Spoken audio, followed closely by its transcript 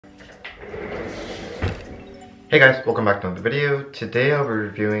Hey guys, welcome back to another video. Today I'll be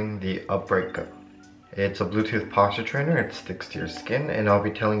reviewing the Upright Go. It's a Bluetooth posture trainer, it sticks to your skin, and I'll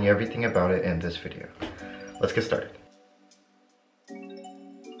be telling you everything about it in this video. Let's get started.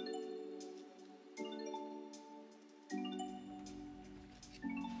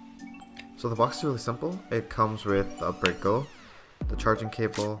 So the box is really simple. It comes with the Upright Go, the charging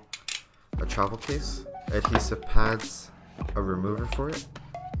cable, a travel case, adhesive pads, a remover for it,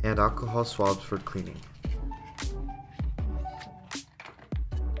 and alcohol swabs for cleaning.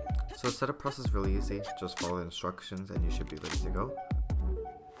 So the setup process is really easy, just follow the instructions and you should be ready to go.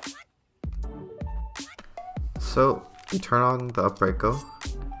 So you turn on the Upright Go,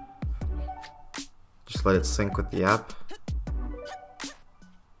 just let it sync with the app.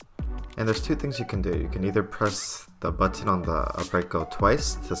 And there's two things you can do. You can either press the button on the Upright Go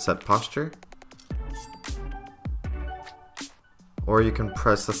twice to set posture, or you can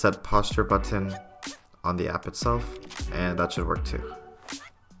press the set posture button on the app itself, and that should work too.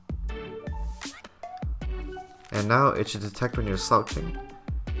 And now it should detect when you're slouching,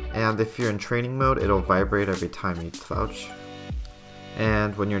 and if you're in training mode, it'll vibrate every time you slouch.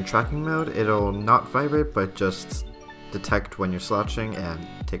 And when you're in tracking mode, it'll not vibrate but just detect when you're slouching and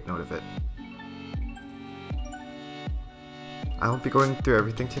take note of it. I won't be going through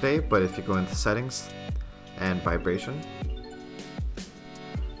everything today, but if you go into settings and vibration,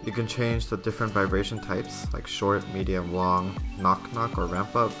 you can change the different vibration types like short, medium, long, knock knock or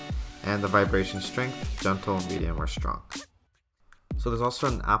ramp up, and the vibration strength, gentle, medium, or strong. So there's also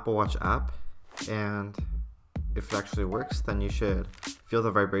an Apple Watch app, and if it actually works, then you should feel the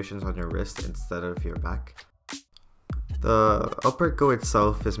vibrations on your wrist instead of your back. The Upright Go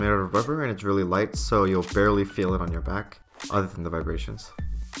itself is made out of rubber and it's really light, so you'll barely feel it on your back, other than the vibrations.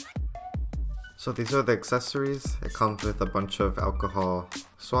 So these are the accessories. It comes with a bunch of alcohol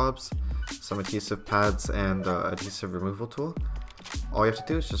swabs, some adhesive pads, and the adhesive removal tool. All you have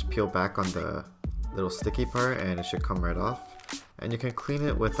to do is just peel back on the little sticky part and it should come right off. And you can clean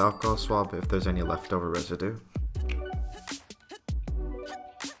it with the alcohol swab if there's any leftover residue.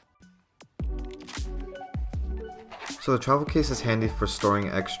 So the travel case is handy for storing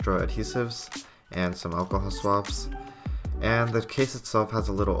extra adhesives and some alcohol swabs. And the case itself has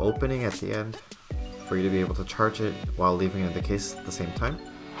a little opening at the end for you to be able to charge it while leaving it in the case at the same time.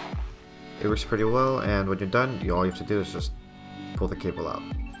 It works pretty well, and when you're done, all you have to do is just pull the cable out.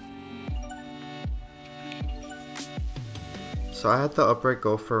 So I had the Upright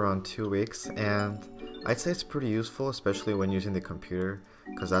Go for around 2 weeks, and I'd say it's pretty useful, especially when using the computer,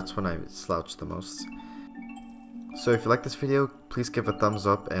 because that's when I slouch the most. So if you like this video, please give a thumbs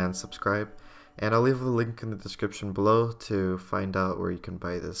up and subscribe, and I'll leave a link in the description below to find out where you can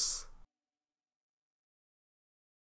buy this.